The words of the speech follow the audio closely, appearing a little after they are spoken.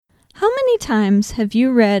How many times have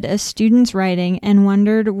you read a student's writing and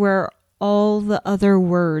wondered where all the other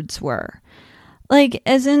words were? Like,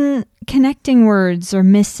 as in connecting words are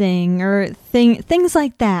missing or things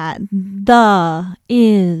like that. The,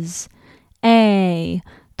 is, a,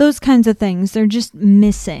 those kinds of things. They're just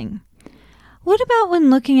missing. What about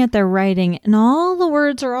when looking at their writing and all the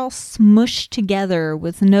words are all smushed together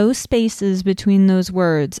with no spaces between those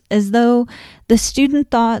words, as though the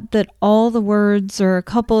student thought that all the words or a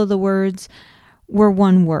couple of the words were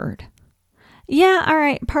one word? Yeah, all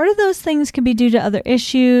right, part of those things could be due to other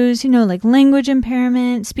issues, like language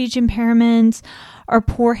impairment, speech impairments, or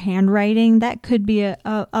poor handwriting. That could be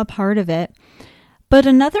a part of it. But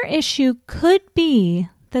another issue could be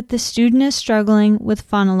that the student is struggling with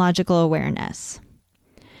phonological awareness.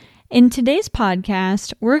 In today's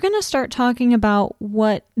podcast, we're going to start talking about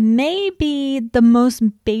what may be the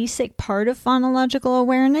most basic part of phonological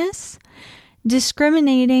awareness: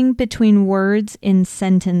 discriminating between words in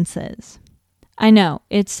sentences. I know,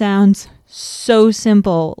 it sounds so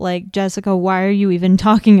simple, like, Jessica, why are you even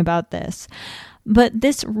talking about this? But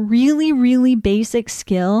this really, really basic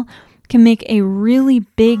skill can make a really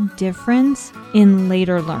big difference in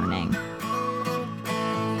later learning.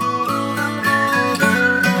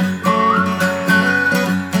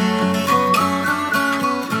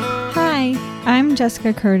 Hi, I'm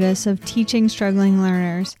Jessica Curtis of Teaching Struggling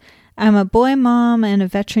Learners. I'm a boy mom and a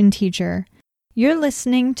veteran teacher. You're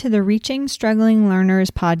listening to the Reaching Struggling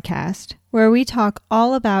Learners podcast, where we talk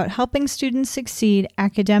all about helping students succeed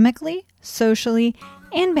academically, socially,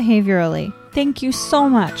 and behaviorally. Thank you so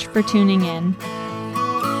much for tuning in.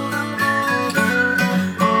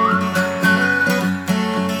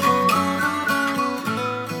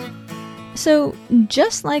 So,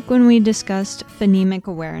 just like when we discussed phonemic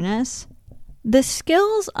awareness, the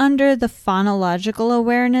skills under the phonological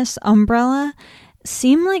awareness umbrella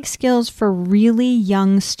seem like skills for really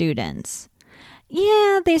young students.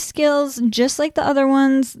 Yeah, these skills, just like the other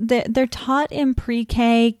ones, they're taught in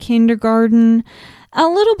pre-K, kindergarten, a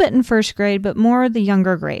little bit in first grade, but more the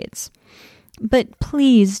younger grades. But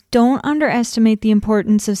please don't underestimate the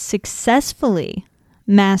importance of successfully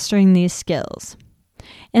mastering these skills.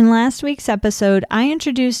 In last week's episode, I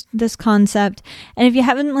introduced this concept, and if you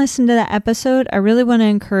haven't listened to that episode, I really want to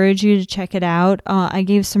encourage you to check it out. I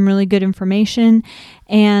gave some really good information,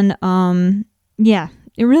 and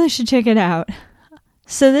you really should check it out.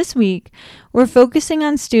 So this week, we're focusing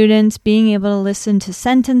on students being able to listen to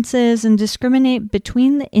sentences and discriminate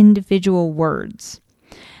between the individual words.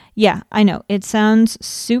 Yeah, I know, it sounds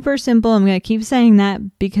super simple. I'm going to keep saying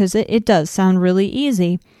that because it does sound really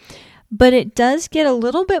easy. But it does get a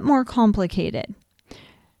little bit more complicated.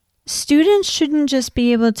 Students shouldn't just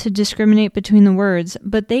be able to discriminate between the words,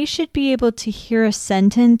 but they should be able to hear a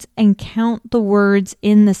sentence and count the words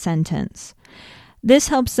in the sentence. This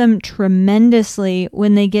helps them tremendously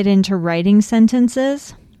when they get into writing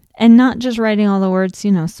sentences, and not just writing all the words,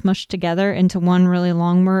 smushed together into one really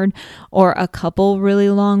long word or a couple really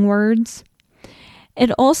long words.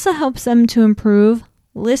 It also helps them to improve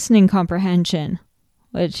listening comprehension,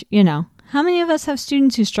 which, how many of us have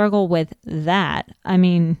students who struggle with that? I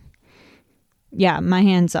mean, yeah, my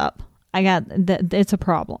hand's up. It's a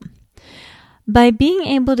problem. By being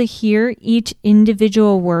able to hear each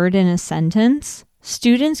individual word in a sentence,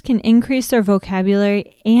 students can increase their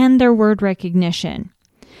vocabulary and their word recognition.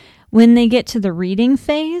 When they get to the reading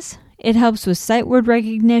phase, it helps with sight word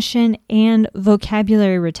recognition and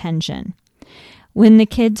vocabulary retention. When the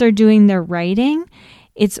kids are doing their writing,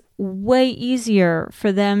 it's way easier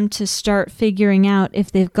for them to start figuring out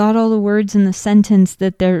if they've got all the words in the sentence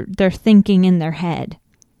that they're thinking in their head.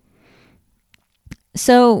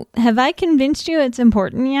 So, have I convinced you it's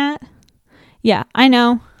important yet? Yeah, I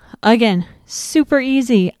know. Again, super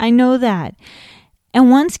easy. I know that.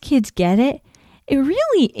 And once kids get it, it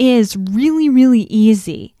really is really, really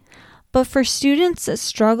easy. But for students that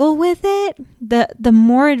struggle with it, the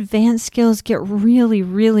more advanced skills get really,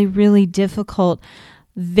 really, really difficult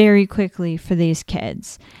very quickly for these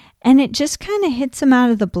kids. And it just kind of hits them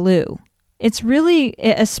out of the blue. It's really,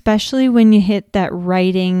 especially when you hit that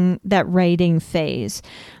writing phase,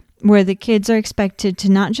 where the kids are expected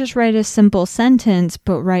to not just write a simple sentence,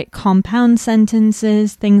 but write compound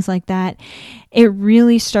sentences, things like that. It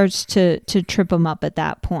really starts to trip them up at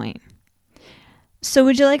that point. So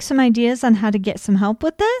would you like some ideas on how to get some help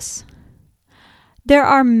with this? There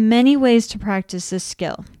are many ways to practice this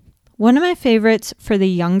skill. One of my favorites for the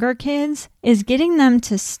younger kids is getting them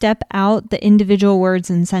to step out the individual words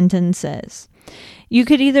and sentences. You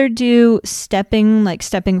could either do stepping, like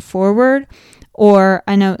stepping forward, or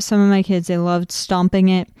I know some of my kids, they loved stomping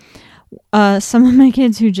it, Some of my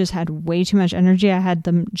kids who just had way too much energy, I had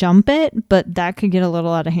them jump it, but that could get a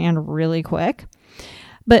little out of hand really quick.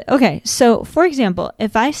 But okay, so for example,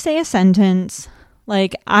 if I say a sentence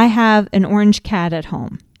like, I have an orange cat at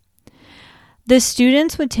home, the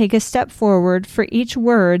students would take a step forward for each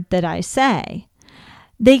word that I say.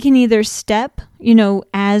 They can either step,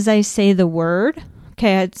 as I say the word.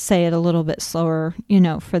 Okay, I'd say it a little bit slower,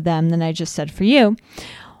 for them than I just said for you.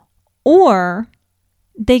 Or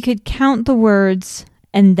they could count the words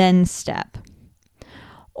and then step.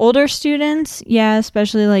 Older students, yeah,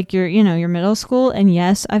 especially like your middle school. And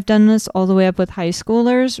yes, I've done this all the way up with high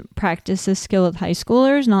schoolers, practice this skill with high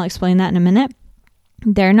schoolers, and I'll explain that in a minute.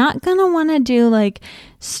 They're not going to want to do like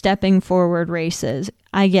stepping forward races.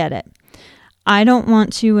 I get it. I don't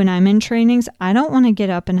want to, when I'm in trainings, I don't want to get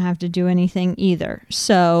up and have to do anything either.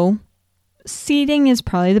 So seating is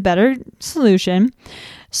probably the better solution.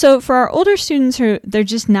 So for our older students who they're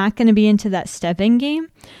just not going to be into that stepping game,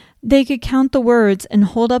 they could count the words and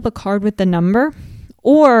hold up a card with the number,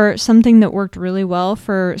 or something that worked really well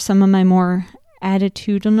for some of my more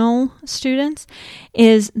attitudinal students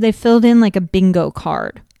is they filled in like a bingo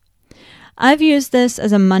card. I've used this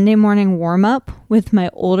as a Monday morning warm-up with my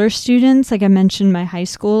older students, like I mentioned, my high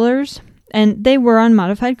schoolers, and they were on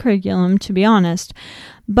modified curriculum, to be honest,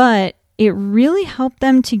 but it really helped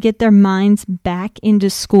them to get their minds back into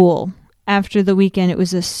school after the weekend. It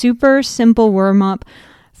was a super simple warm-up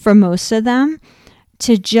for most of them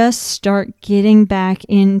to just start getting back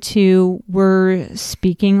into, we're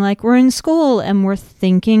speaking like we're in school and we're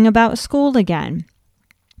thinking about school again.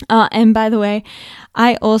 And by the way,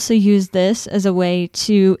 I also use this as a way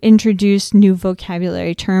to introduce new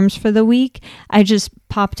vocabulary terms for the week. I just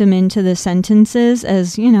popped them into the sentences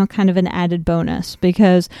as, kind of an added bonus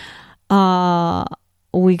because we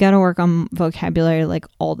got to work on vocabulary like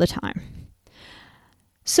all the time.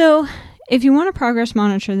 So if you want to progress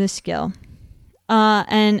monitor this skill,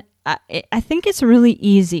 and I think it's really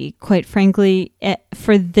easy, quite frankly,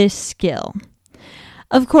 for this skill.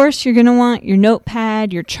 Of course, you're going to want your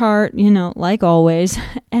notepad, your chart, like always.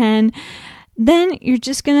 And then you're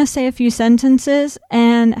just going to say a few sentences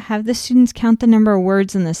and have the students count the number of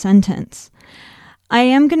words in the sentence. I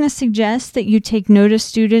am going to suggest that you take note of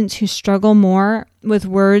students who struggle more with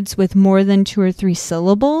words with more than 2 or 3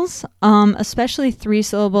 syllables, especially 3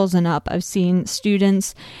 syllables and up. I've seen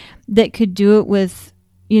students that could do it with,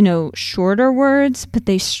 shorter words, but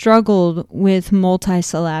they struggled with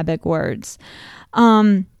multisyllabic words.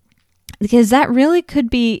 Because that really could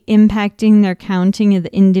be impacting their counting of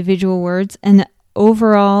the individual words and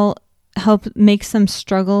overall makes them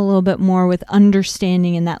struggle a little bit more with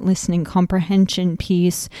understanding and that listening comprehension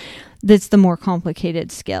piece that's the more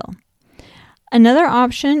complicated skill. Another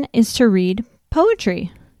option is to read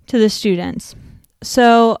poetry to the students.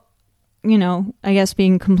 So, I guess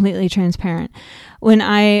being completely transparent, when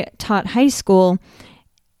I taught high school,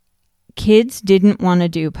 kids didn't want to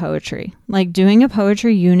do poetry. Like doing a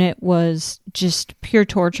poetry unit was just pure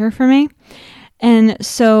torture for me. And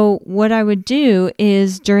so what I would do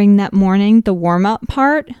is during that morning, the warm-up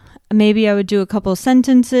part, maybe I would do a couple of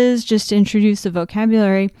sentences just to introduce the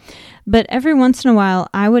vocabulary. But every once in a while,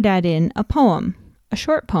 I would add in a poem, a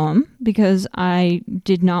short poem, because I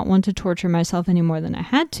did not want to torture myself any more than I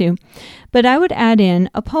had to. But I would add in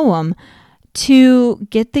a poem to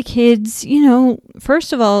get the kids,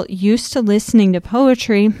 first of all, used to listening to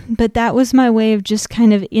poetry, but that was my way of just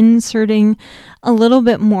kind of inserting a little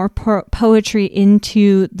bit more poetry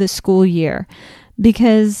into the school year.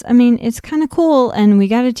 Because, it's kind of cool and we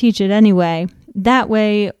got to teach it anyway. That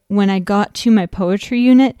way, when I got to my poetry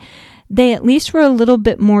unit, they at least were a little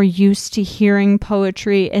bit more used to hearing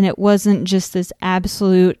poetry and it wasn't just this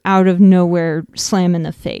absolute out of nowhere slam in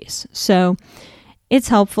the face. So it's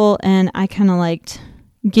helpful, and I kind of liked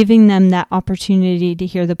giving them that opportunity to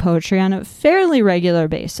hear the poetry on a fairly regular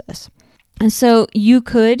basis. And so you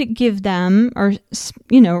could give them or,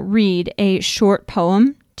 read a short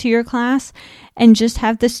poem to your class and just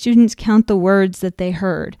have the students count the words that they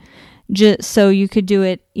heard. So you could do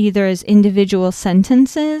it either as individual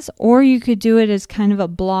sentences or you could do it as kind of a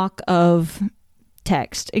block of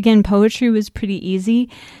text. Again, poetry was pretty easy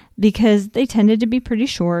because they tended to be pretty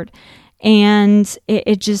short. And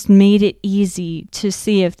it just made it easy to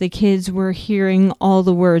see if the kids were hearing all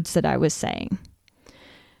the words that I was saying.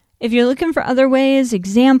 If you're looking for other ways,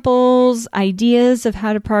 examples, ideas of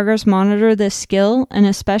how to progress monitor this skill, and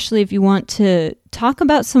especially if you want to talk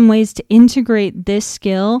about some ways to integrate this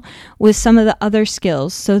skill with some of the other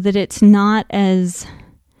skills so that it's not as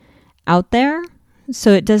out there,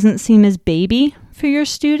 so it doesn't seem as baby for your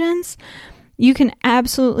students, You can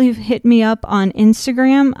absolutely hit me up on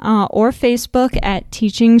Instagram or Facebook at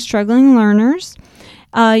Teaching Struggling Learners.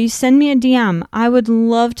 You send me a DM. I would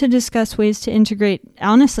love to discuss ways to integrate,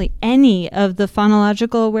 honestly, any of the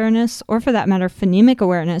phonological awareness, or for that matter, phonemic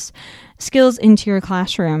awareness skills into your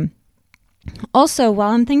classroom. Also,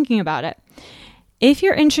 while I'm thinking about it, if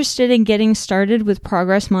you're interested in getting started with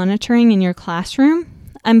progress monitoring in your classroom,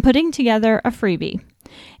 I'm putting together a freebie.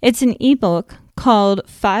 It's an ebook called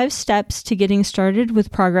 5 Steps to Getting Started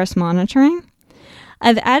with Progress Monitoring.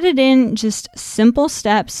 I've added in just simple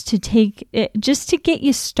steps to take it, just to get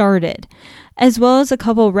you started, as well as a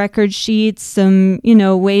couple record sheets, some,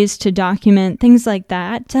 ways to document, things like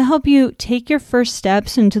that, to help you take your first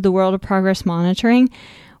steps into the world of progress monitoring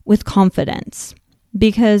with confidence.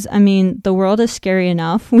 Because, the world is scary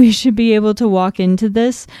enough. We should be able to walk into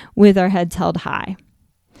this with our heads held high.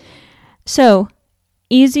 So,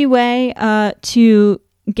 easy way to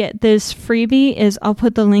get this freebie is I'll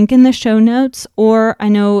put the link in the show notes, or I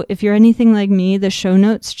know if you're anything like me, the show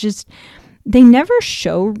notes they never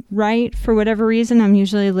show right for whatever reason. I'm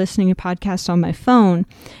usually listening to podcasts on my phone.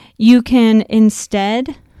 You can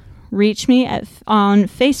instead reach me on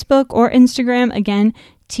Facebook or Instagram, again,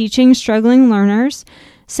 Teaching Struggling Learners.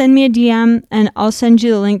 Send me a DM and I'll send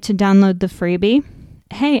you the link to download the freebie.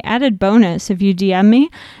 Hey, added bonus, if you DM me,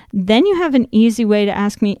 then you have an easy way to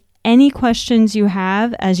ask me any questions you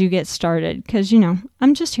have as you get started, because,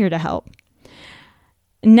 I'm just here to help.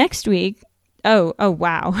 Next week, oh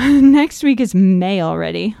wow, next week is May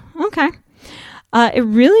already. Okay. It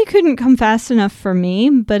really couldn't come fast enough for me,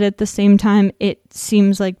 but at the same time, it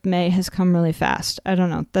seems like May has come really fast. I don't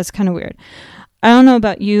know. That's kind of weird. I don't know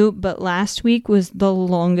about you, but last week was the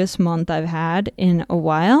longest month I've had in a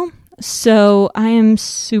while. So I am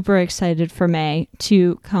super excited for May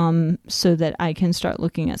to come so that I can start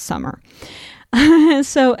looking at summer.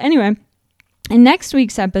 So anyway, in next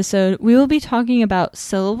week's episode, we will be talking about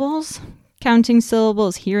syllables, counting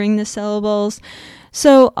syllables, hearing the syllables.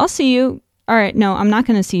 So I'll see you. All right, no, I'm not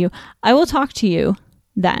going to see you. I will talk to you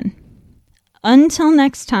then. Until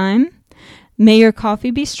next time, may your coffee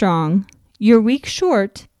be strong, your week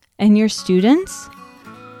short, and your students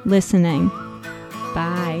listening.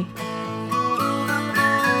 Bye.